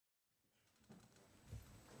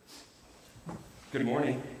Good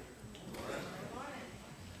morning.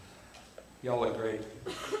 Y'all look great.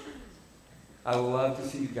 I love to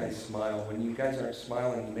see you guys smile. When you guys aren't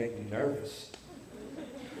smiling, you make me nervous.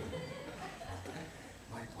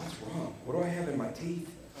 Like, what's wrong? What do I have in my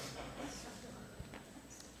teeth?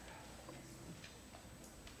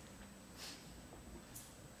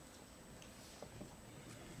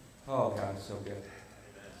 Oh, God, it's so good.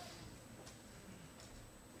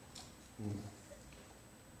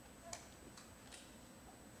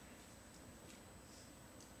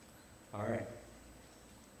 All right,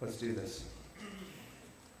 let's do this.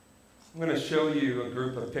 I'm going to show you a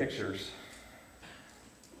group of pictures.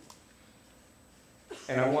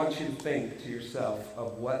 And I want you to think to yourself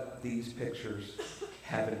of what these pictures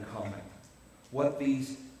have in common. What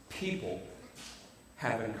these people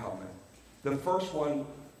have in common. The first one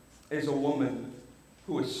is a woman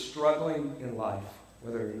who is struggling in life,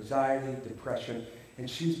 whether anxiety, depression, and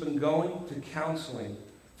she's been going to counseling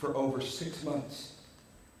for over 6 months.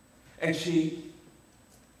 And she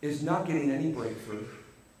is not getting any breakthrough.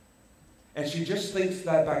 And she just thinks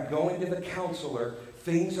that by going to the counselor,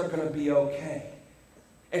 things are going to be okay.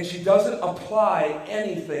 And she doesn't apply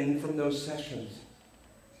anything from those sessions.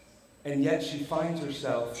 And yet she finds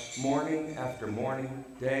herself morning after morning,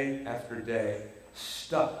 day after day,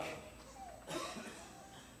 stuck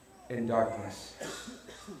in darkness.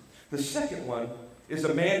 The second one is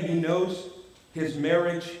a man who knows his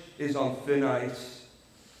marriage is on thin ice.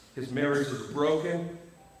 His marriage is broken.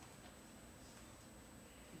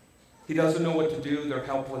 He doesn't know what to do. They're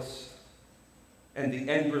helpless. And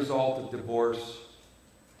the end result of divorce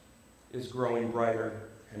is growing brighter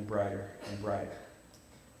and brighter and brighter.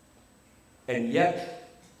 And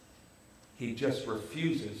yet, he just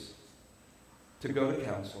refuses to go to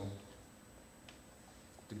counseling,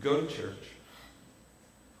 to go to church,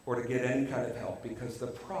 or to get any kind of help, because the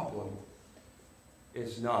problem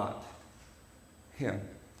is not him.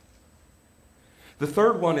 The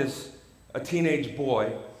third one is a teenage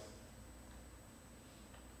boy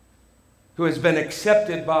who has been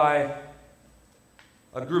accepted by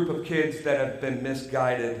a group of kids that have been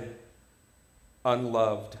misguided,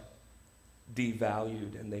 unloved,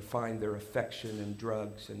 devalued, and they find their affection in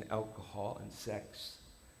drugs and alcohol and sex.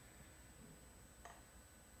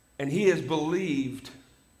 And he has believed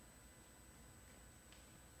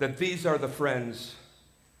that these are the friends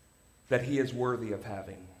that he is worthy of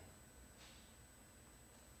having,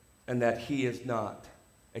 and that he is not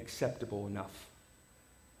acceptable enough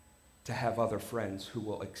to have other friends who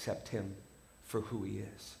will accept him for who he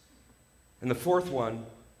is. And the fourth one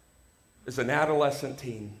is an adolescent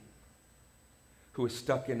teen who is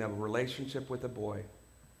stuck in a relationship with a boy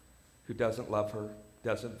who doesn't love her,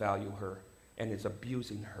 doesn't value her, and is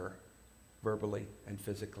abusing her verbally and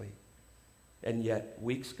physically. And yet,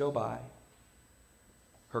 weeks go by,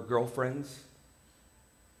 her girlfriends,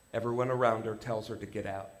 everyone around her tells her to get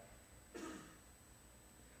out.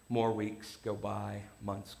 More weeks go by,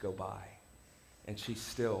 months go by, and she's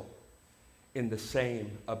still in the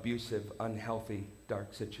same abusive, unhealthy,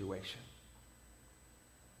 dark situation.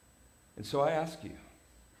 And so I ask you,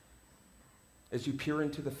 as you peer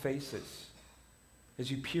into the faces,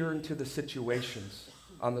 as you peer into the situations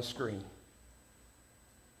on the screen,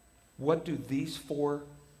 what do these four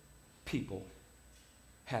people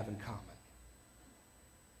have in common?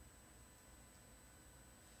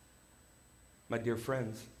 My dear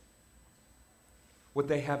friends, what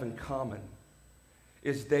they have in common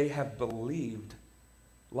is they have believed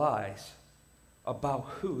lies about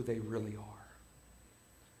who they really are.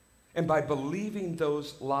 And by believing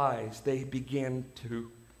those lies, they begin to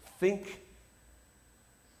think,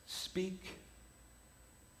 speak,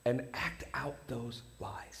 and act out those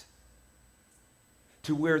lies,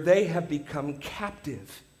 to where they have become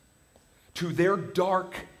captive to their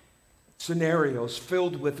dark scenarios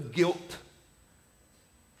filled with guilt,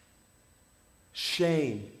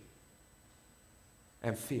 shame,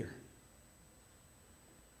 and fear.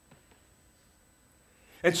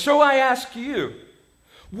 And so I ask you,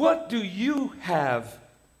 what do you have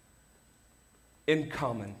in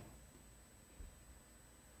common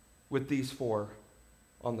with these four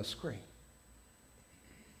on the screen?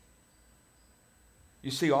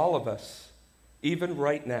 You see, all of us, even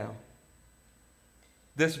right now,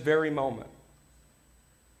 this very moment,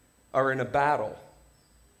 are in a battle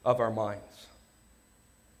of our minds.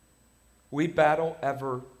 We battle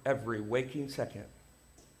every waking second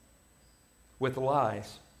with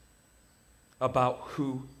lies about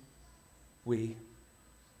who we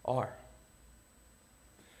are.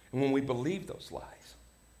 And when we believe those lies,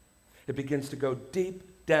 it begins to go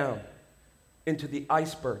deep down into the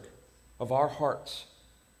iceberg of our hearts.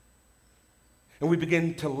 and we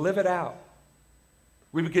begin to live it out.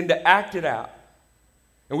 We begin to act it out.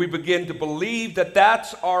 And we begin to believe that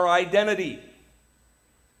that's our identity.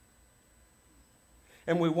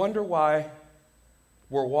 And we wonder why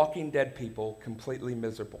we're walking dead people completely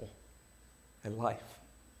miserable in life.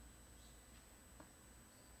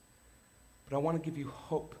 But I want to give you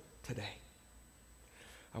hope today.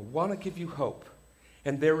 I want to give you hope.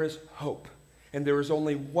 And there is hope. And there is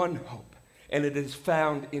only one hope. And it is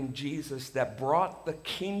found in Jesus that brought the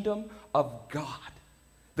kingdom of God.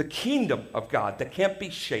 The kingdom of God that can't be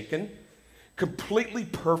shaken, completely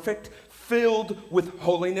perfect, filled with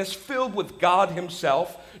holiness, filled with God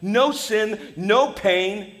himself, no sin, no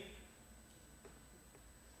pain,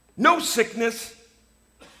 no sickness,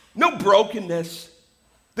 no brokenness.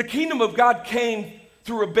 The kingdom of God came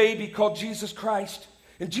through a baby called Jesus Christ.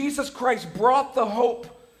 And Jesus Christ brought the hope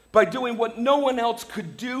by doing what no one else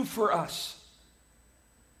could do for us.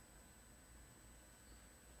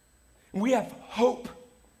 And we have hope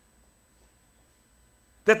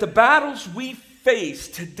that the battles we face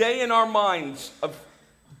today in our minds of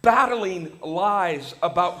battling lies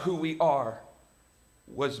about who we are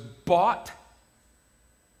was bought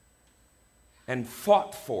and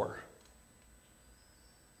fought for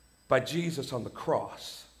by Jesus on the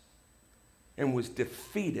cross and was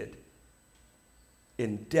defeated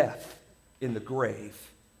in death in the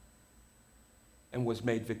grave and was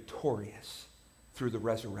made victorious through the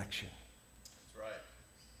resurrection.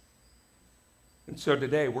 And so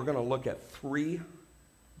today we're going to look at 3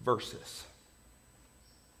 verses.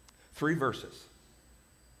 3 verses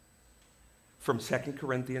from 2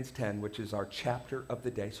 Corinthians 10, which is our chapter of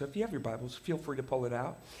the day. So if you have your Bibles, feel free to pull it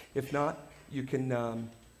out. If not, you can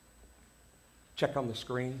check on the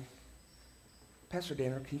screen. Pastor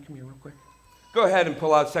Danner, can you come here real quick? Go ahead and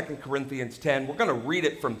pull out 2 Corinthians 10. We're going to read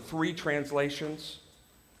it from 3 translations.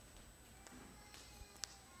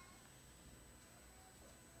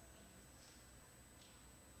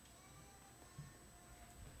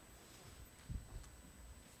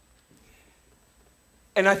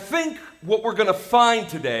 And I think what we're going to find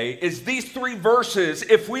today is these 3 verses,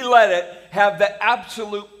 if we let it, have the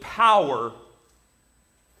absolute power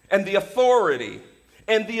and the authority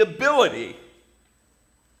and the ability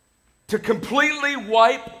to completely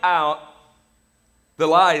wipe out the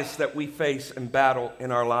lies that we face and battle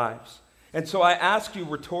in our lives. And so I ask you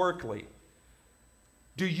rhetorically,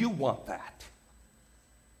 do you want that?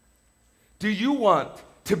 Do you want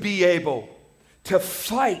to be able to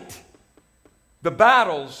fight the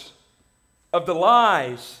battles of the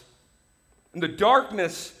lies and the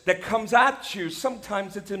darkness that comes at you?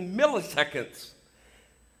 Sometimes it's in milliseconds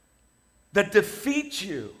that defeats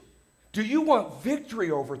you. Do you want victory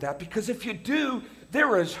over that? Because if you do,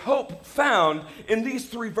 there is hope found in these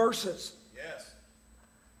 3 verses. Yes.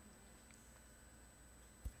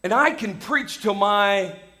 And I can preach till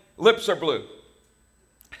my lips are blue.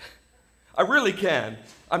 I really can.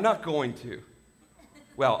 I'm not going to.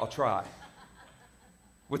 Well, I'll try.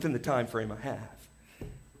 Within the time frame I have.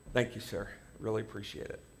 Thank you, sir. Really appreciate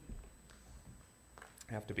it.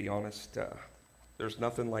 I have to be honest, there's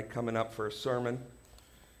nothing like coming up for a sermon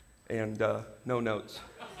and no notes.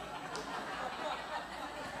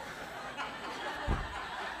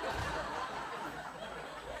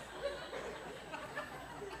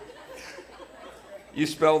 You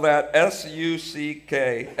spell that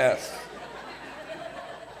S-U-C-K-S.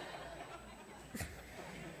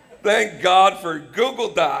 Thank God for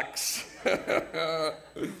Google Docs.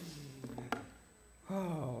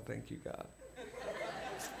 Oh, thank you, God.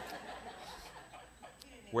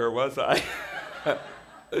 Where was I?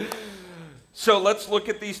 So let's look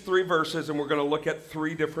at these 3 verses, and we're going to look at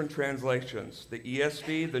 3 different translations. The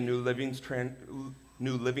ESV, the New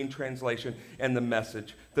Living Translation, and the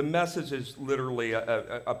Message. The Message is literally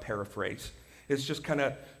a paraphrase. It's just kind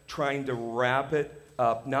of trying to wrap it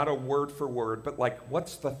up, not a word for word, but like,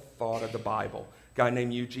 what's the thought of the Bible? A guy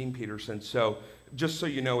named Eugene Peterson. So just so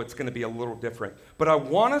you know, it's going to be a little different. But I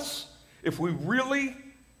want us, if we really,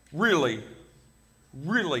 really,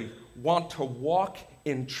 really want to walk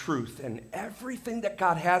in truth and everything that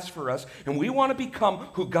God has for us, and we want to become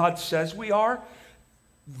who God says we are,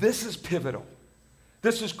 this is pivotal.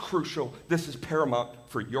 This is crucial. This is paramount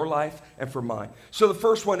for your life and for mine. So the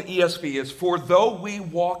first one, ESV, is, for though we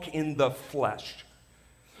walk in the flesh,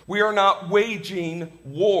 we are not waging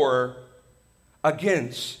war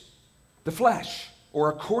against the flesh or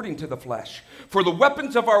according to the flesh. For the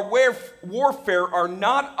weapons of our warfare are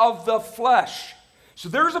not of the flesh. So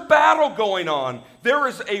there's a battle going on. There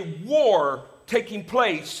is a war taking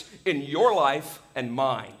place in your life and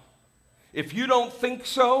mine. If you don't think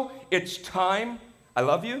so, it's time, I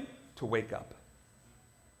love you, to wake up.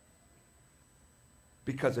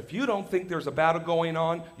 Because if you don't think there's a battle going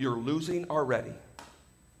on, you're losing already.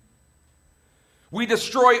 For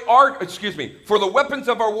the weapons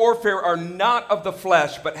of our warfare are not of the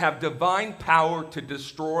flesh, but have divine power to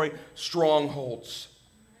destroy strongholds.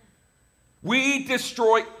 We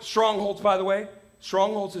destroy strongholds, by the way.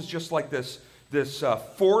 Strongholds is just like this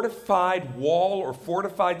fortified wall or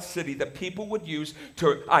fortified city that people would use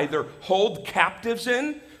to either hold captives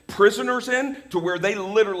in, prisoners in, to where they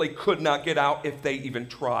literally could not get out if they even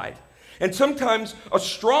tried. And sometimes a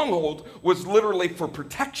stronghold was literally for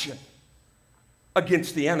protection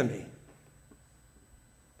against the enemy.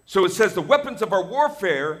 So it says the weapons of our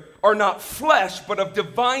warfare are not flesh, but of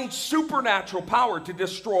divine supernatural power to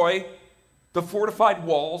destroy the fortified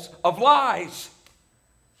walls of lies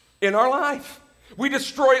in our life. We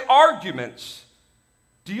destroy arguments.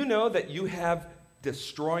 Do you know that you have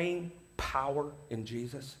destroying power in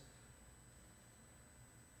Jesus?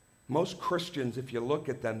 Most Christians, if you look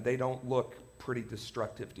at them, they don't look pretty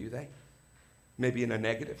destructive, do they? Maybe in a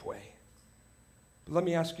negative way. But let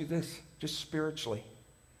me ask you this, just spiritually.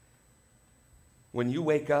 When you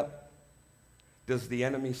wake up, does the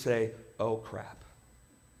enemy say, oh crap,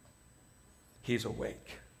 he's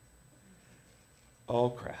awake? Oh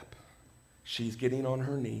crap, she's getting on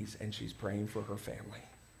her knees and she's praying for her family?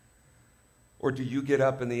 Or do you get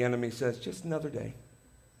up and the enemy says, just another day?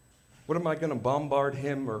 What am I going to bombard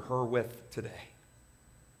him or her with today?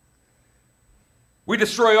 We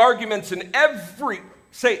destroy arguments in every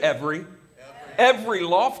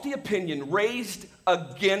lofty opinion raised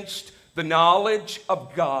against the knowledge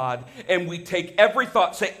of God, and we take every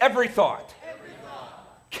thought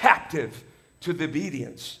captive to the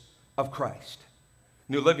obedience of Christ.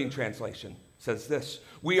 New Living Translation says this: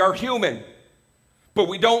 we are human, but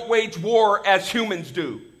we don't wage war as humans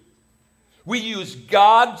do. We use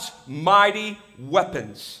God's mighty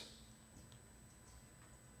weapons.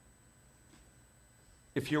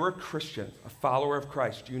 If you're a Christian, a follower of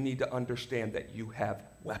Christ, you need to understand that you have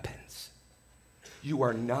weapons. You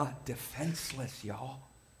are not defenseless, y'all.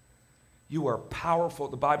 You are powerful.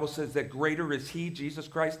 The Bible says that greater is He, Jesus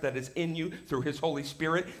Christ, that is in you through His Holy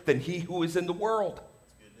Spirit than he who is in the world.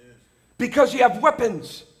 That's good news. Because you have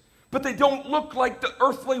weapons, but they don't look like the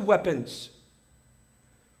earthly weapons.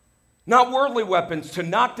 Not worldly weapons to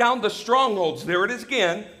knock down the strongholds, there it is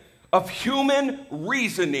again, of human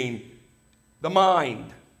reasoning, the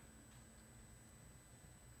mind.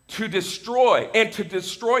 To destroy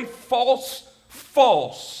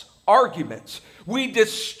false arguments. We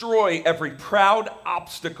destroy every proud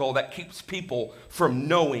obstacle that keeps people from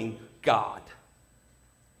knowing God.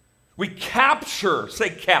 We capture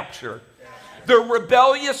their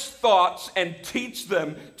rebellious thoughts and teach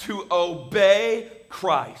them to obey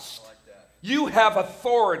Christ. You have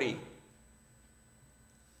authority.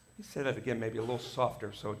 Let me say that again, maybe a little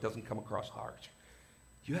softer so it doesn't come across harsh.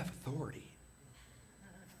 You have authority.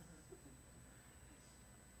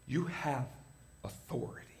 You have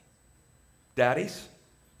authority. Daddies,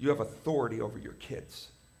 you have authority over your kids.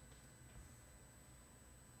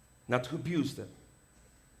 Not to abuse them,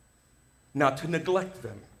 not to neglect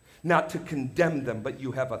them, not to condemn them, but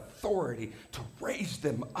you have authority to raise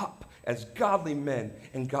them up as godly men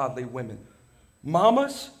and godly women.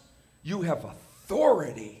 Mamas, you have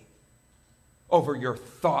authority over your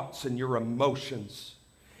thoughts and your emotions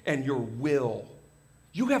and your will.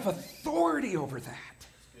 You have authority over that.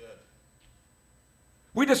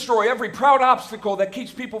 We destroy every proud obstacle that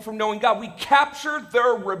keeps people from knowing God. We capture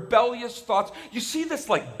their rebellious thoughts. You see this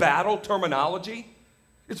like battle terminology?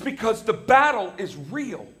 It's because the battle is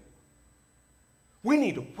real. We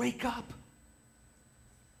need to wake up.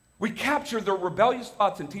 We capture their rebellious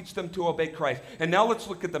thoughts and teach them to obey Christ. And now let's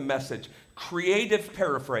look at the message. Creative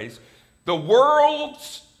paraphrase. The world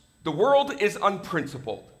is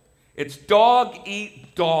unprincipled. It's dog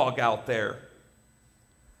eat dog out there.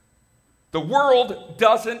 The world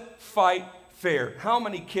doesn't fight fair. How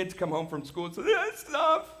many kids come home from school and say, it's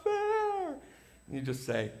not fair? And you just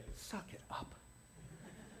say, suck it up.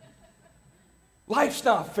 Life's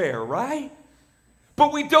not fair, right?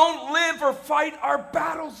 But we don't live or fight our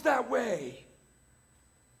battles that way.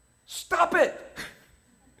 Stop it.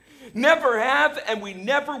 Never have, and we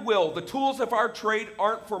never will. The tools of our trade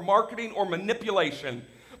aren't for marketing or manipulation,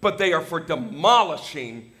 but they are for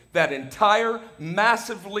demolishing that entire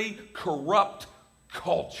massively corrupt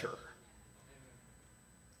culture.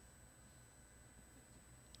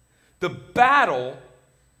 The battle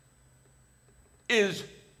is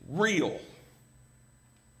real.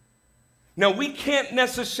 Now, we can't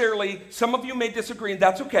necessarily, some of you may disagree, and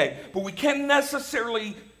that's okay, but we can't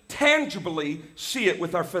necessarily tangibly see it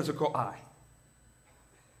with our physical eye.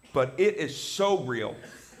 but it is so real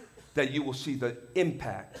that you will see the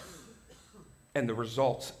impact and the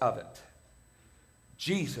results of it.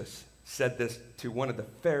 Jesus said this to one of the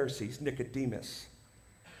Pharisees, Nicodemus.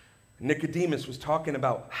 Nicodemus was talking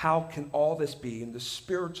about how can all this be and the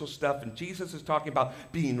spiritual stuff, and Jesus is talking about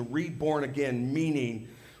being reborn again, meaning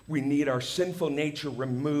we need our sinful nature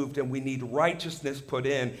removed and we need righteousness put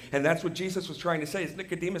in. And that's what Jesus was trying to say is,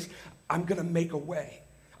 Nicodemus, I'm going to make a way.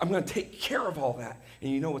 I'm going to take care of all that.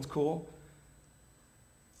 And you know what's cool?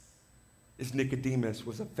 Is Nicodemus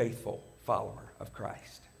was a faithful follower of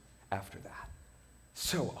Christ after that.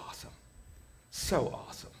 So awesome. So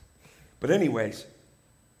awesome. But anyways,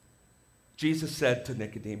 Jesus said to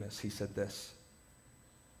Nicodemus, he said this,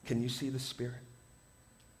 can you see the Spirit?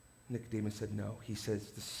 Nicodemus said no. He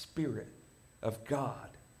says the Spirit of God,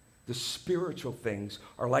 the spiritual things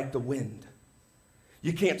are like the wind.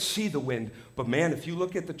 You can't see the wind, but man, if you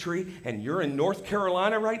look at the tree and you're in North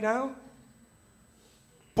Carolina right now,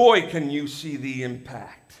 boy, can you see the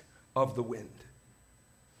impact of the wind.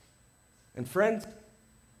 And friends,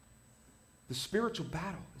 the spiritual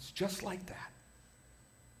battle is just like that.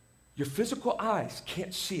 Your physical eyes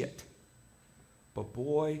can't see it, but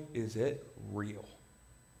boy, is it real.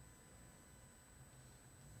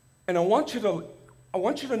 And I want you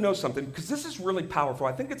to know something, because this is really powerful.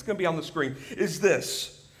 I think it's going to be on the screen, is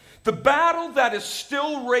this. The battle that is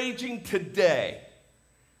still raging today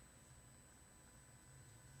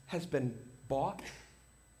has been bought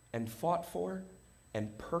and fought for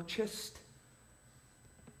and purchased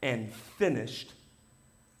and finished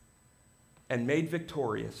and made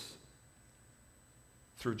victorious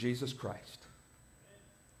through Jesus Christ.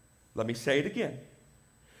 Let me say it again.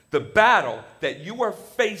 The battle that you are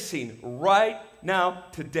facing right now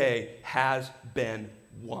today has been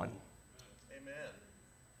won. Amen.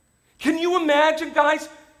 Can you imagine, guys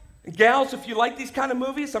and gals, if you like these kind of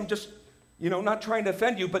movies, I'm just, not trying to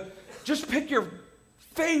offend you, but just pick your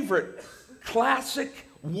favorite classic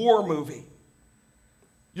war movie.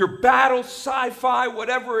 Your battle, sci-fi,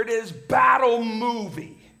 whatever it is, battle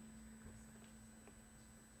movie.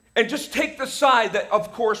 And just take the side that,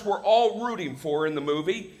 of course, we're all rooting for in the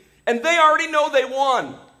movie, and they already know they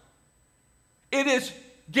won. It is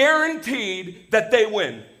guaranteed that they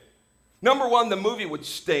win. Number one, the movie would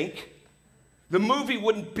stink. The movie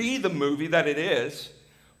wouldn't be the movie that it is.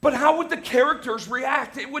 But how would the characters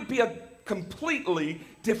react? It would be a completely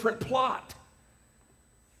different plot.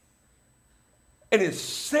 And it's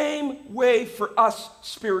the same way for us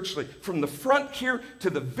spiritually, from the front here to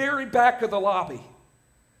the very back of the lobby.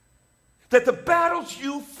 That the battles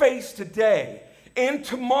you face today and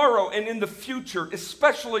tomorrow and in the future,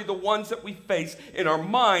 especially the ones that we face in our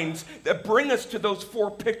minds that bring us to those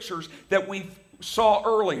 4 pictures that we saw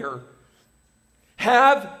earlier,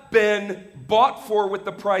 have been bought for with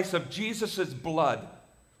the price of Jesus' blood.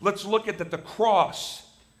 Let's look at the cross.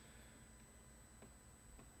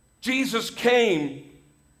 Jesus came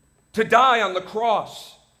to die on the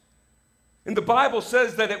cross. And the Bible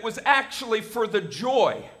says that it was actually for the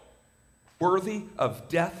joy worthy of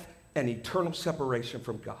death and eternal separation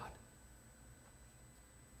from God.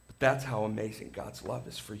 But that's how amazing God's love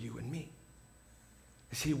is for you and me.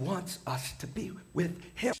 Is He wants us to be with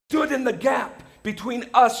Him. Stood in the gap between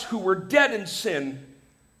us who were dead in sin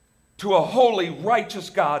to a holy, righteous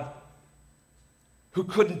God who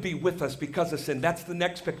couldn't be with us because of sin. That's the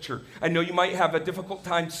next picture. I know you might have a difficult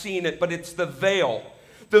time seeing it, but it's the veil.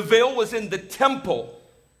 The veil was in the temple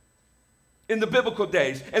in the biblical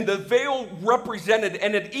days, and the veil represented,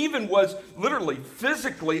 and it even was literally,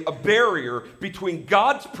 physically, a barrier between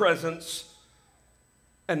God's presence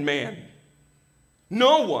and man.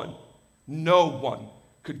 No one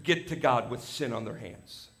could get to God with sin on their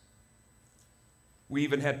hands. We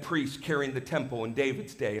even had priests carrying the temple in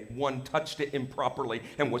David's day. One touched it improperly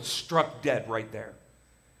and was struck dead right there.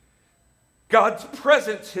 God's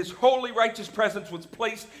presence, His holy, righteous presence, was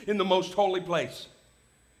placed in the most holy place.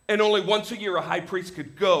 And only once a year a high priest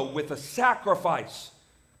could go with a sacrifice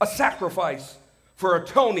for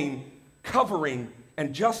atoning, covering,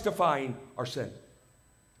 and justifying our sin.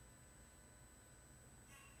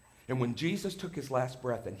 And when Jesus took His last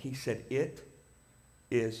breath and He said, "It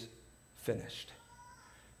is finished,"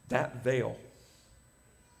 that veil,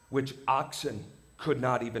 which oxen could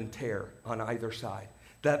not even tear on either side,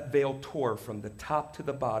 that veil tore from the top to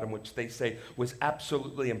the bottom, which they say was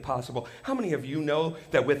absolutely impossible. How many of you know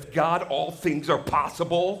that with God all things are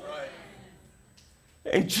possible? Right.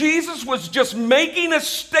 And Jesus was just making a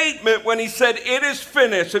statement when He said, "It is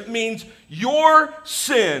finished." It means your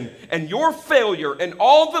sin and your failure and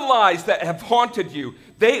all the lies that have haunted you,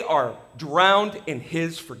 they are drowned in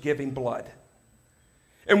His forgiving blood.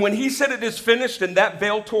 And when he said it is finished and that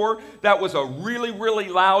veil tore, that was a really, really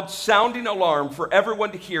loud sounding alarm for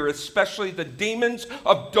everyone to hear, especially the demons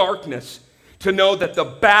of darkness, to know that the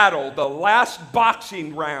battle, the last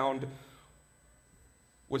boxing round,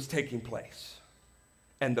 was taking place.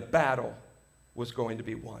 And the battle was going to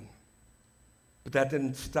be won. But that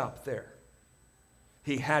didn't stop there.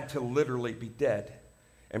 He had to literally be dead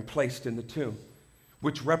and placed in the tomb,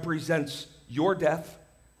 which represents your death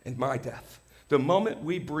and my death. The moment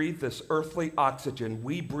we breathe this earthly oxygen,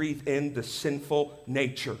 we breathe in the sinful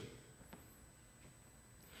nature.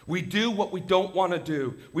 We do what we don't want to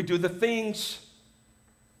do. We do the things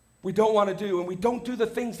we don't want to do, and we don't do the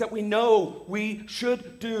things that we know we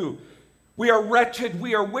should do. We are wretched,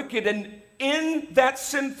 we are wicked, and in that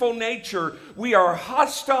sinful nature, we are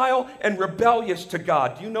hostile and rebellious to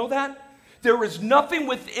God. Do you know that? There is nothing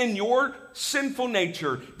within your sinful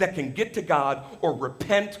nature that can get to God or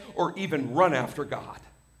repent or even run after God.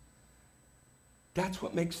 That's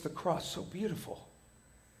what makes the cross so beautiful,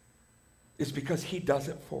 is because he does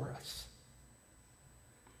it for us.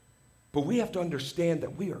 But we have to understand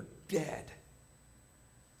that we are dead,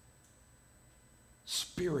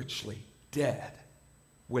 spiritually dead,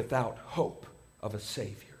 without hope of a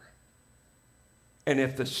Savior. And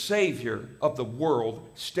if the Savior of the world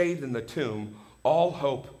stayed in the tomb, all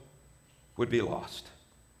hope would be lost.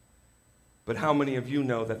 But how many of you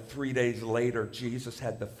know that 3 days later, Jesus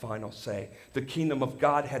had the final say? The kingdom of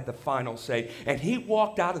God had the final say. And he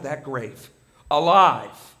walked out of that grave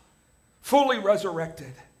alive, fully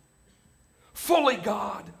resurrected, fully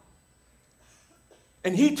God.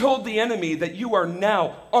 And he told the enemy that you are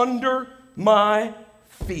now under my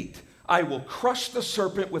feet. I will crush the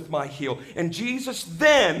serpent with my heel. And Jesus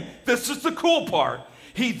then, this is the cool part,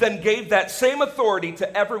 he then gave that same authority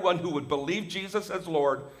to everyone who would believe Jesus as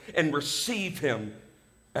Lord and receive him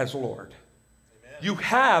as Lord. Amen. You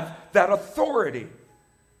have that authority.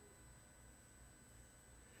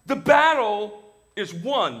 The battle is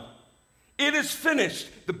won. It is finished.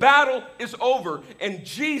 The battle is over, and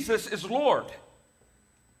Jesus is Lord.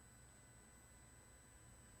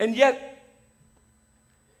 And yet,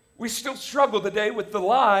 we still struggle today with the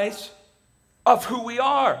lies of who we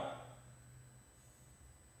are.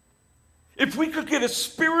 If we could get a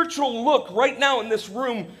spiritual look right now in this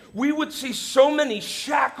room, we would see so many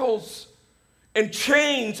shackles and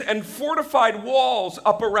chains and fortified walls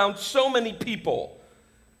up around so many people.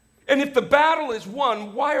 And if the battle is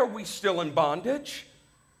won, why are we still in bondage?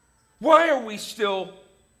 Why are we still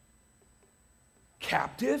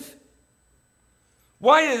captive?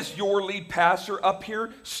 Why is your lead pastor up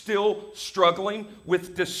here still struggling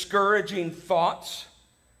with discouraging thoughts?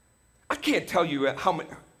 I can't tell you how many,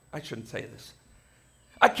 I shouldn't say this.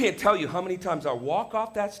 I can't tell you how many times I walk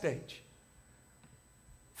off that stage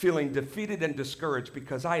feeling defeated and discouraged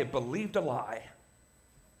because I have believed a lie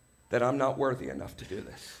that I'm not worthy enough to do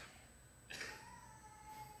this.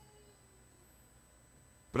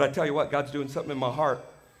 But I tell you what, God's doing something in my heart.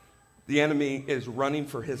 The enemy is running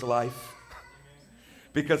for his life,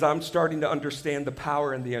 because I'm starting to understand the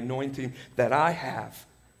power and the anointing that I have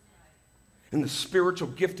and the spiritual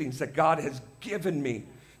giftings that God has given me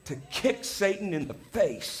to kick Satan in the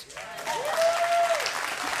face.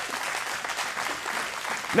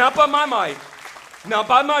 Not by my might, not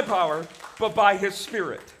by my power, but by his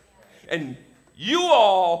Spirit. And you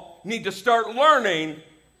all need to start learning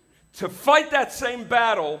to fight that same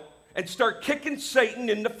battle and start kicking Satan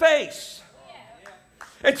in the face.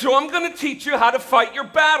 And so I'm going to teach you how to fight your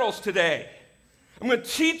battles today. I'm going to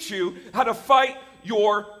teach you how to fight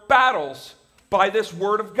your battles by this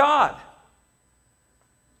Word of God.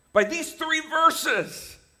 By these 3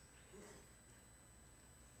 verses.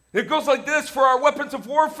 It goes like this: for our weapons of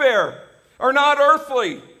warfare are not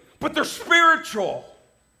earthly, but they're spiritual.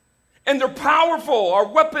 And they're powerful. Our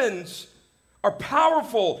weapons are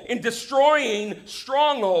powerful in destroying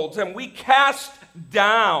strongholds, and we cast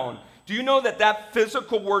down. Do you know that that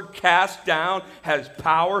physical word cast down has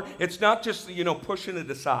power? It's not just, pushing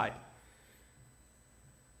it aside.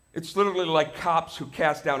 It's literally like cops who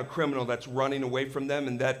cast down a criminal that's running away from them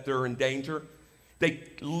and that they're in danger. They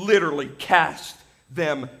literally cast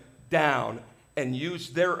them down and use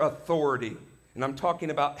their authority. And I'm talking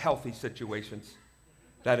about healthy situations.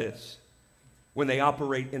 That is, when they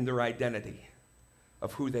operate in their identity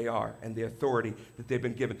of who they are and the authority that they've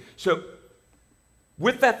been given. So,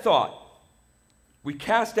 with that thought, we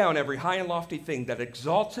cast down every high and lofty thing that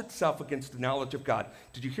exalts itself against the knowledge of God.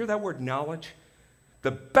 Did you hear that word, knowledge? The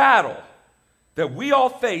battle that we all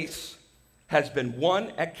face has been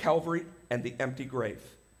won at Calvary and the empty grave.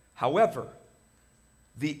 However,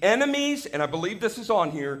 The enemy's, and I believe this is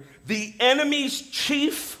on here, the enemy's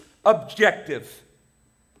chief objective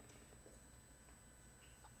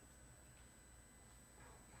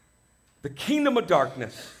the kingdom of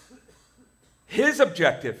darkness, his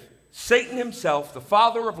objective, Satan himself, the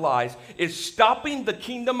father of lies, is stopping the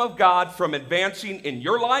kingdom of God from advancing in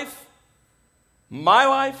your life, my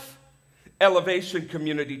life, Elevation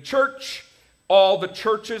Community Church, all the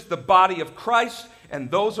churches, the body of Christ, and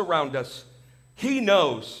those around us. He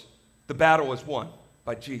knows the battle is won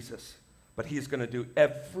by Jesus, but he's going to do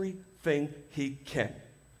everything he can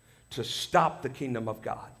to stop the kingdom of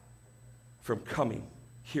God from coming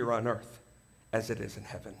here on earth as it is in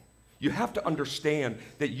heaven. You have to understand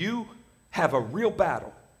that you have a real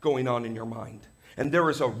battle going on in your mind, and there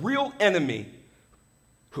is a real enemy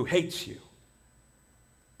who hates you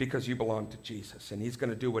because you belong to Jesus, and he's going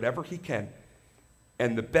to do whatever he can.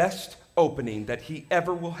 And the best opening that he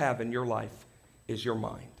ever will have in your life is your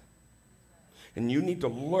mind. And you need to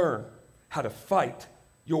learn how to fight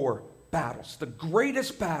your battles. The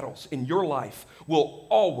greatest battles in your life will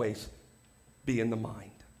always be in the mind.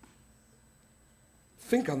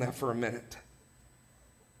 Think on that for a minute.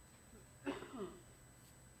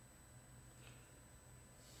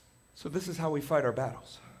 So this is how we fight our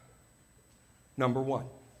battles. Number one,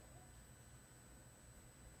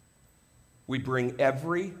 we bring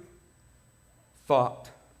every thought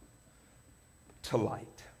to light.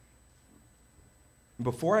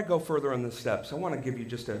 Before I go further on the steps, I want to give you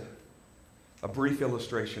just a brief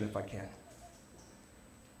illustration if I can.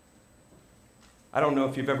 I don't know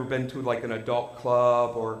if you've ever been to like an adult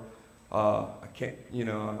club or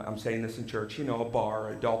I'm saying this in church, a bar,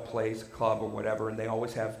 adult place, a club or whatever, and they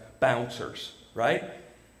always have bouncers, right?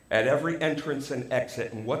 At every entrance and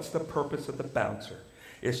exit. And what's the purpose of the bouncer?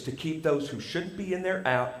 Is to keep those who shouldn't be in there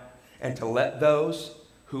out and to let those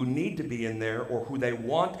who need to be in there or who they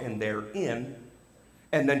want in there in,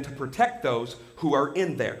 and then to protect those who are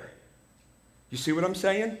in there. You see what I'm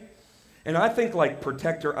saying? And I think like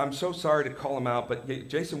protector, I'm so sorry to call him out, but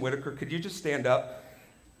Jason Whitaker, could you just stand up?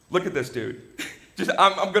 Look at this dude.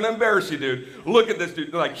 I'm going to embarrass you, dude. Look at this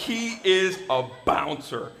dude. Like, he is a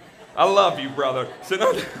bouncer. I love you, brother. Sit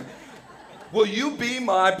down. Will you be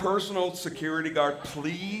my personal security guard,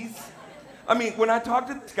 please? I mean, when I talk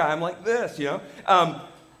to this guy, I'm like this,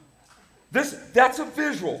 That's a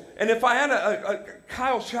visual. And if I had a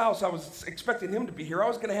Kyle Schaus, I was expecting him to be here. I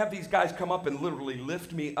was going to have these guys come up and literally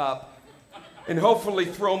lift me up and hopefully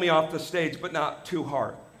throw me off the stage, but not too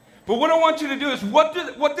hard. But what I want you to do is, what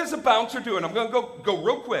does a bouncer do? And I'm going to go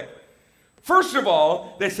real quick. First of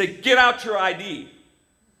all, they say, get out your ID,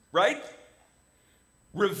 right?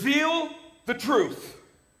 Reveal the truth.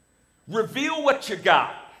 Reveal what you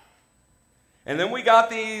got. And then we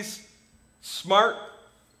got these smart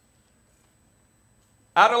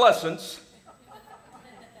adolescents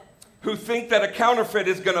who think that a counterfeit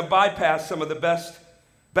is going to bypass some of the best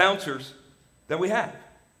bouncers that we have.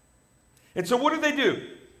 And so what do?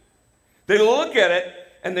 They look at it,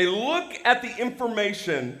 and they look at the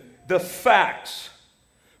information, the facts,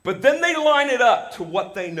 but then they line it up to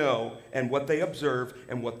what they know and what they observe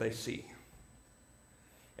and what they see.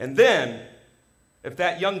 And then, if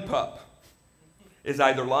that young pup is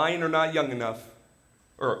either lying or not young enough,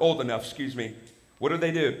 or old enough, what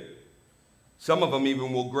do? Some of them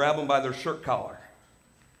even will grab them by their shirt collar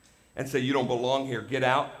and say, you don't belong here. Get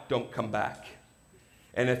out. Don't come back.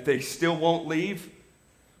 And if they still won't leave,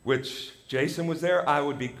 which Jason was there, I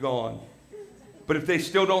would be gone. But if they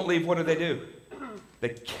still don't leave, what do? They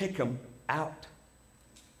kick them out.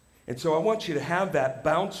 And so I want you to have that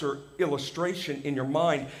bouncer illustration in your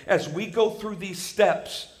mind as we go through these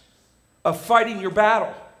steps of fighting your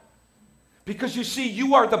battle. Because you see,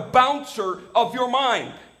 you are the bouncer of your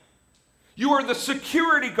mind. You are the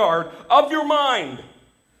security guard of your mind.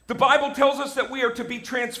 The Bible tells us that we are to be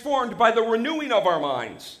transformed by the renewing of our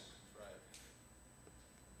minds.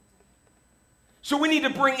 So we need to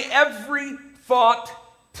bring every thought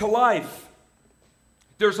to life.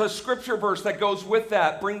 There's a scripture verse that goes with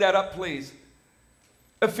that. Bring that up, please.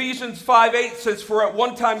 Ephesians 5:8 says, for at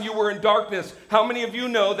one time you were in darkness. How many of you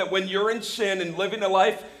know that when you're in sin and living a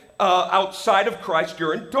life outside of Christ,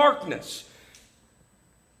 you're in darkness?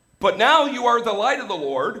 But now you are the light of the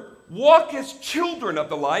Lord. Walk as children of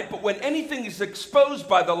the light, but when anything is exposed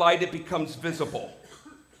by the light, it becomes visible.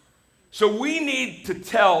 So we need to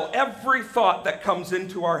tell every thought that comes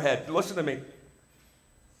into our head. Listen to me.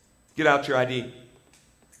 Get out your ID.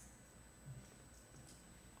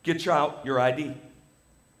 Get out your ID.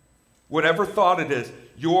 Whatever thought it is,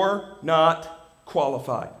 you're not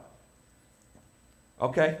qualified.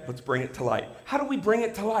 Okay, let's bring it to light. How do we bring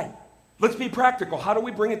it to light? Let's be practical. How do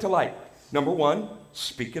we bring it to light? Number one,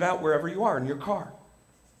 speak it out wherever you are in your car.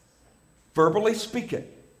 Verbally speak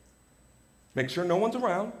it. Make sure no one's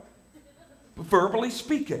around, but verbally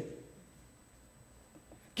speak it.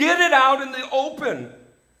 Get it out in the open.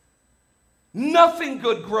 Nothing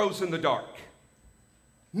good grows in the dark.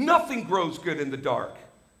 Nothing grows good in the dark.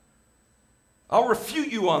 I'll refute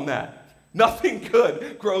you on that. Nothing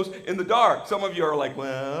good grows in the dark. Some of you are like,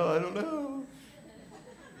 well, I don't know.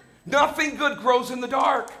 Nothing good grows in the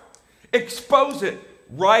dark. Expose it.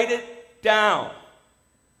 Write it down.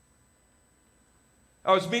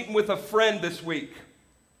 I was meeting with a friend this week.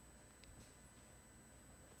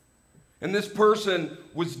 And this person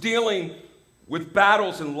was dealing with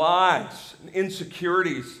battles and lies and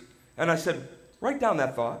insecurities. And I said, write down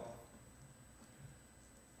that thought.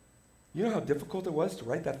 You know how difficult it was to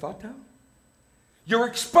write that thought down? You're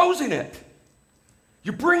exposing it.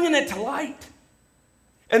 You're bringing it to light.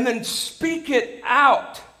 And then speak it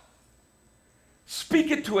out.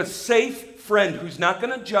 Speak it to a safe friend who's not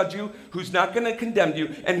going to judge you, who's not going to condemn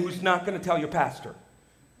you, and who's not going to tell your pastor.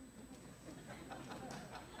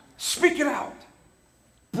 Speak it out.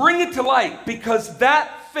 Bring it to light, because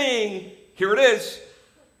that thing, here it is,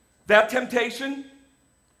 that temptation,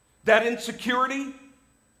 that insecurity,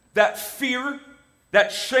 that fear,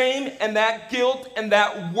 that shame, and that guilt, and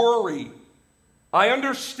that worry. I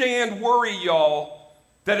understand worry, y'all,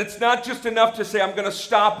 that it's not just enough to say, I'm going to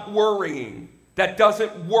stop worrying. That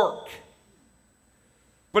doesn't work.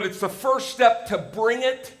 But it's the first step to bring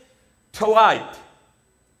it to light.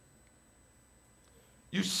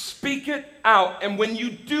 You speak it out, and when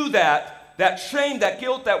you do that, that shame, that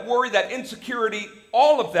guilt, that worry, that insecurity,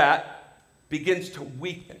 all of that begins to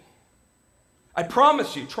weaken. I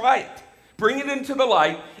promise you, try it. Bring it into the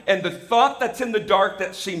light, and the thought that's in the dark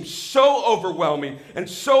that seems so overwhelming and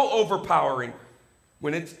so overpowering,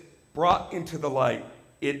 when it's brought into the light,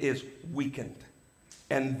 it is weakened.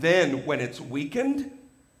 And then when it's weakened,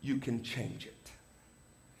 you can change it.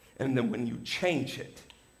 And then when you change it,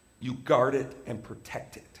 you guard it and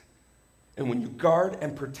protect it. And when you guard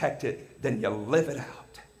and protect it, then you live it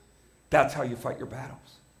out. That's how you fight your battles.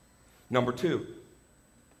 Number two,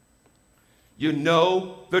 you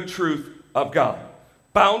know the truth of God.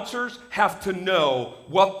 Bouncers have to know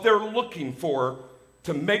what they're looking for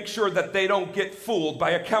to make sure that they don't get fooled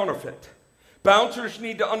by a counterfeit. Bouncers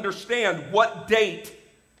need to understand what date,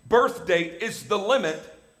 birth date, is the limit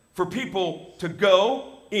for people to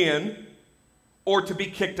go in or to be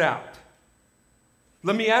kicked out.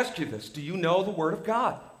 Let me ask you this. Do you know the Word of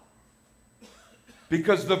God?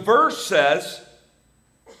 Because the verse says,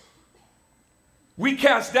 we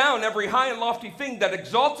cast down every high and lofty thing that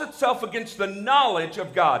exalts itself against the knowledge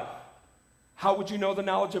of God. How would you know the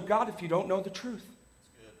knowledge of God if you don't know the truth?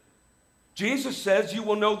 Jesus says you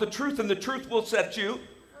will know the truth, and the truth will set you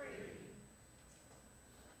free.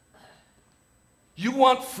 You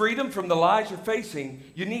want freedom from the lies you're facing,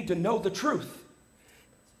 you need to know the truth.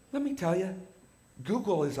 Let me tell you,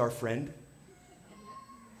 Google is our friend.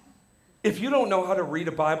 If you don't know how to read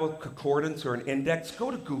a Bible concordance or an index,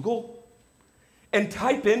 go to Google and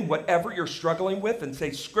type in whatever you're struggling with and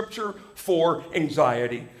say scripture for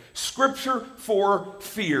anxiety, scripture for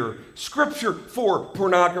fear, scripture for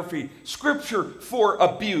pornography, scripture for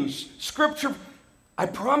abuse, scripture. I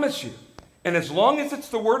promise you, and as long as it's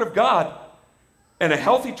the Word of God and a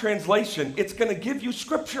healthy translation, it's going to give you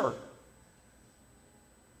scripture.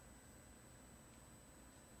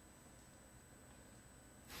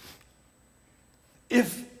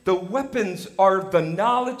 If the weapons are the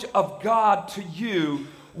knowledge of God to you,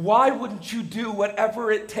 why wouldn't you do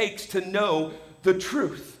whatever it takes to know the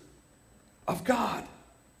truth of God?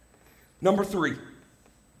 Number three.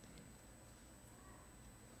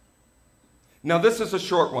 Now, this is a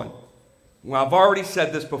short one. Well, I've already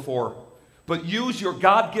said this before, but use your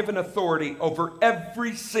God-given authority over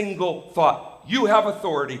every single thought. You have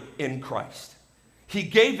authority in Christ. He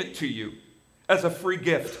gave it to you as a free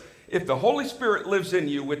gift. If the Holy Spirit lives in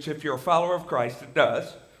you, which if you're a follower of Christ, it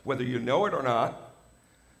does, whether you know it or not,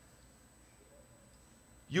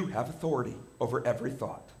 you have authority over every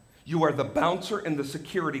thought. You are the bouncer and the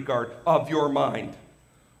security guard of your mind.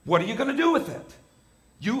 What are you going to do with it?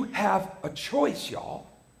 You have a choice, y'all.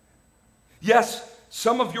 Yes,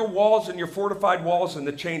 some of your walls and your fortified walls and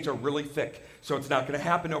the chains are really thick, so it's not going to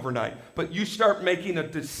happen overnight. But you start making a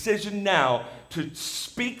decision now to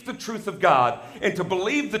speak the truth of God and to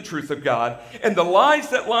believe the truth of God. And the lies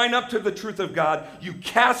that line up to the truth of God, you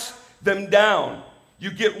cast them down.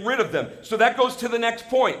 You get rid of them. So that goes to the next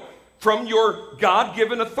point. From your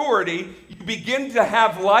God-given authority, you begin to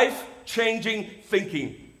have life-changing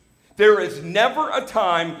thinking. There is never a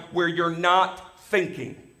time where you're not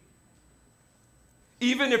thinking.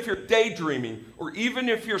 Even if you're daydreaming or even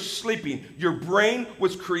if you're sleeping, your brain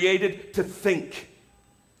was created to think.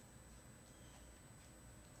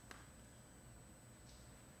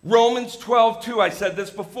 Romans 12:2, I said this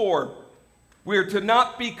before. We are to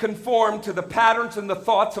not be conformed to the patterns and the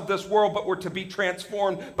thoughts of this world, but we're to be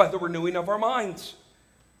transformed by the renewing of our minds.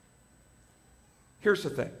 Here's the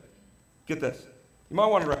thing. Get this. You might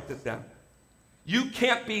want to write this down. You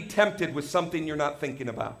can't be tempted with something you're not thinking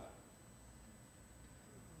about.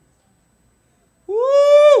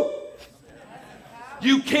 Woo!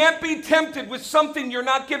 You can't be tempted with something you're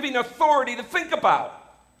not giving authority to think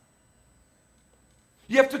about.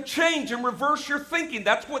 You have to change and reverse your thinking.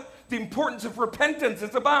 That's what the importance of repentance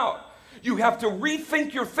is about. You have to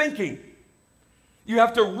rethink your thinking. You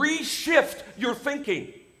have to reshift your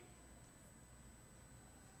thinking.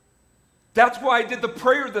 That's why I did the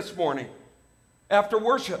prayer this morning after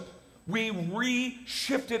worship. We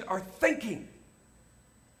reshifted our thinking.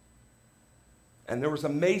 And there was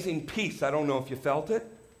amazing peace. I don't know if you felt it.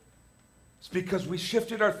 It's because we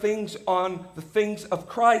shifted our things on the things of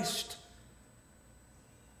Christ.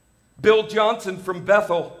 Bill Johnson from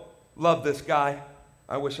Bethel, love this guy.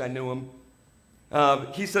 I wish I knew him.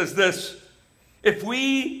 He says this: if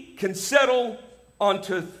we can settle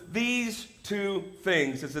onto these two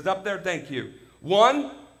things, is it up there? Thank you.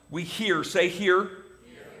 One, we hear, say hear,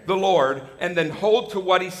 the Lord, and then hold to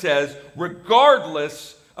what he says,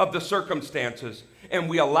 regardless of the circumstances. And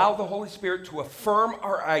we allow the Holy Spirit to affirm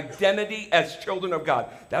our identity as children of God.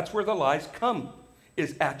 That's where the lies come,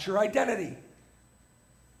 is at your identity.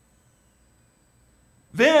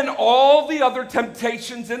 Then all the other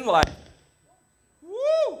temptations in life,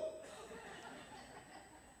 woo!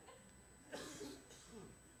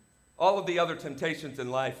 All of the other temptations in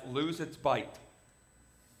life lose its bite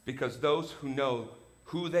because those who know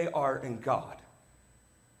who they are in God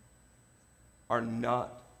are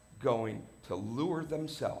not going to lure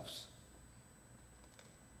themselves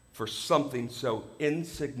for something so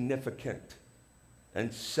insignificant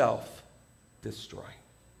and self-destroying.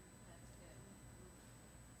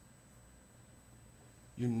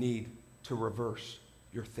 You need to reverse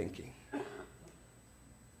your thinking.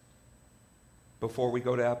 Before we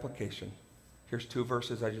go to application, here's two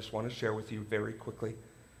verses I just want to share with you very quickly.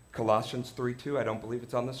 Colossians 3:2, I don't believe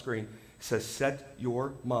it's on the screen. It says, set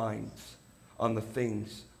your minds on the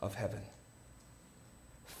things of heaven.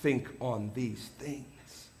 Think on these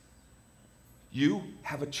things. You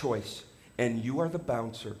have a choice, and you are the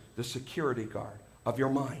bouncer, the security guard of your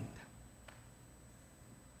mind.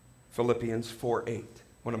 Philippians 4:8.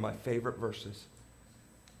 One of my favorite verses,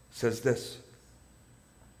 says this: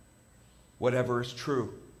 whatever is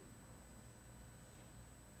true,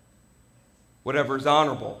 whatever is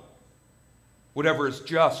honorable, whatever is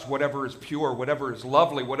just, whatever is pure, whatever is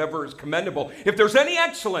lovely, whatever is commendable, if there's any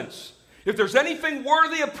excellence, if there's anything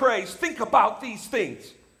worthy of praise, think about these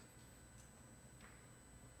things.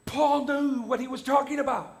 Paul knew what he was talking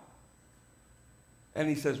about. And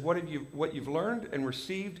he says, what you've learned and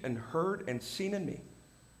received and heard and seen in me,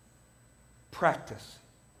 practice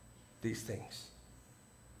these things.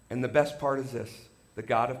 And the best part is this: the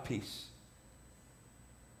God of peace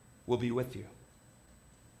will be with you.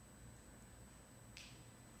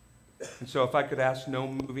 And so if I could ask no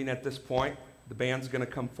moving at this point, the band's going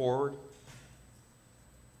to come forward.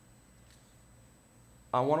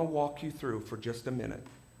 I want to walk you through for just a minute.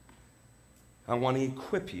 I want to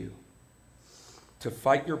equip you to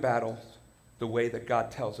fight your battles the way that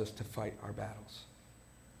God tells us to fight our battles.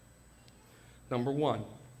 Number one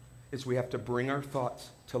is we have to bring our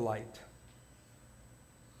thoughts to light.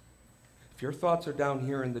 If your thoughts are down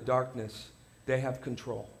here in the darkness, they have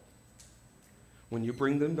control. When you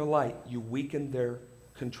bring them to light, you weaken their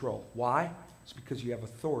control. Why? It's because you have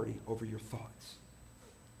authority over your thoughts.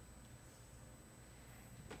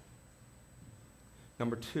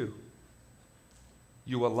 Number two,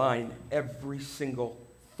 you align every single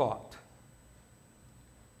thought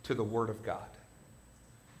to the Word of God.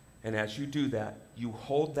 And as you do that, you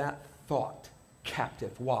hold that thought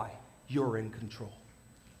captive. Why? You're in control.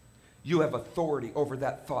 You have authority over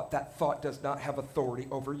that thought. That thought does not have authority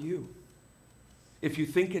over you. If you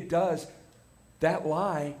think it does, that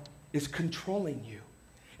lie is controlling you.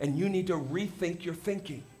 And you need to rethink your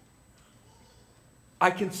thinking.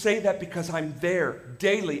 I can say that because I'm there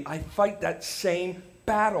daily. I fight that same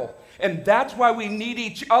battle. And that's why we need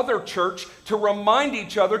each other, church, to remind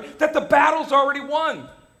each other that the battle's already won.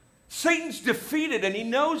 Satan's defeated, and he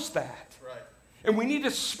knows that. Right. And we need to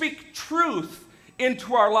speak truth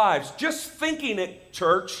into our lives. Just thinking it,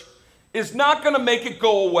 church, is not going to make it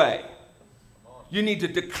go away. You need to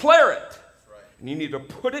declare it. And you need to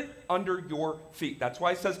put it under your feet. That's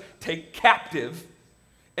why it says, take captive.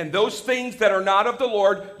 And those things that are not of the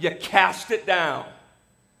Lord, you cast it down.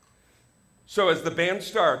 So as the band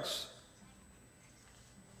starts,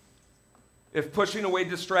 if pushing away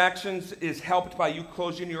distractions is helped by you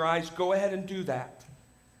closing your eyes, go ahead and do that.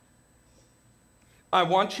 I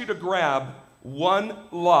want you to grab one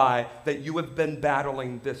lie that you have been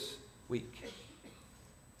battling this week.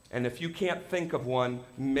 And if you can't think of one,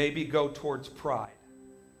 maybe go towards pride.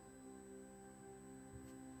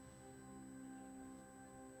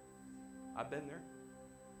 I've been there.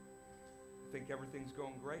 I think everything's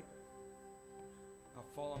going great. I'll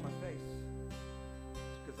fall on my face.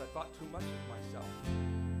 It's because I thought too much of myself.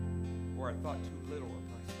 Or I thought too little of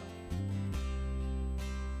myself.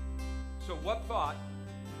 So what thought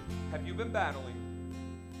have you been battling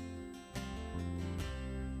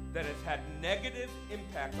that has had negative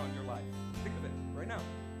impact on your life? Think of it right now.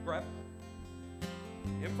 Grab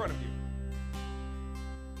it in front of you.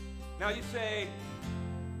 Now you say,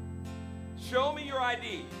 show me your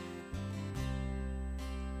ID.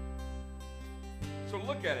 So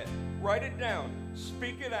look at it. Write it down.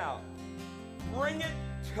 Speak it out. Bring it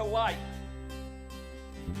to light.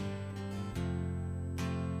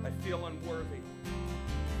 I feel unworthy.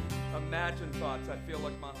 Imagine thoughts. I feel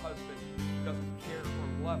like my husband doesn't care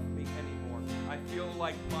or love me anymore. I feel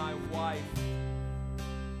like my wife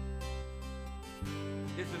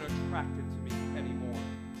isn't attracted to me anymore.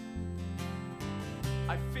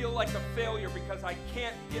 I feel like a failure because I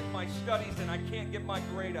can't get my studies and I can't get my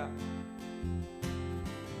grade up.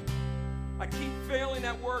 I keep failing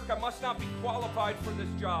at work. I must not be qualified for this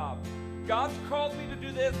job. God's called me to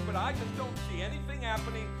do this, but I just don't see anything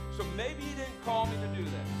happening, so maybe He didn't call me to do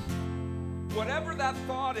this. Whatever that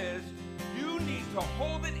thought is, you need to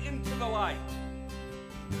hold it into the light.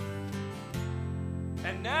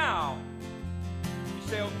 And now, you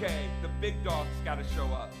say, okay, the big dog's got to show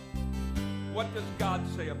up. What does God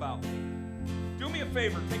say about me? Do me a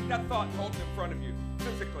favor, take that thought and hold it in front of you,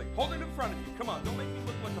 physically. Hold it in front of you. Come on, don't make me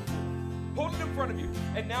look like a fool. Hold it in front of you.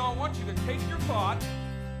 And now I want you to take your thought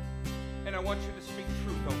and I want you to speak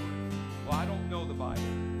truth over it. Well, I don't know the Bible.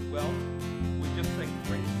 Well, we just sing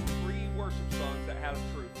three worship songs that have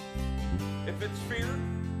truth. If it's fear,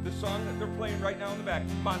 the song that they're playing right now in the back,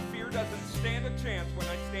 my fear doesn't stand a chance when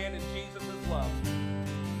I stand in Jesus' love.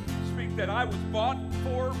 Speak that I was bought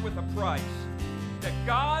for with a price. That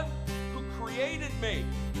God who created me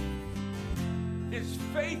is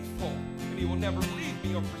faithful and He will never leave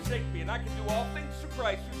me or forsake me. And I can do all things through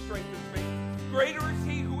Christ who strengthens me. Greater is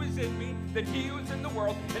He who is in me than he who is in the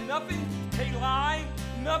world. And nothing, a lie,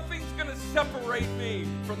 nothing's going to separate me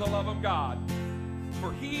from the love of God.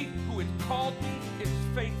 For He who has called me is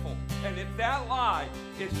faithful. And if that lie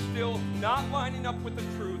is still not lining up with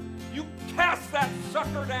the truth, you cast that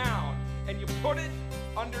sucker down and you put it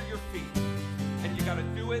under your feet. And you got to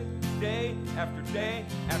do it day after day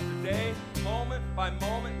after day, moment by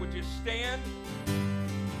moment. Would you stand?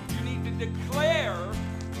 You need to declare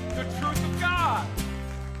the truth of God.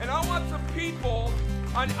 And I want some people,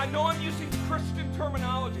 I know I'm using Christian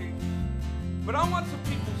terminology, but I want some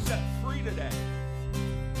people set free today.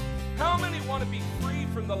 How many want to be free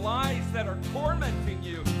from the lies that are tormenting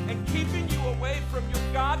you and keeping you away from your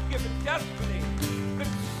God-given destiny? Then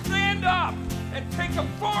stand up and take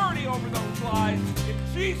authority over those lies in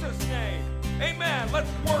Jesus' name. Amen. Let's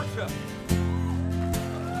worship.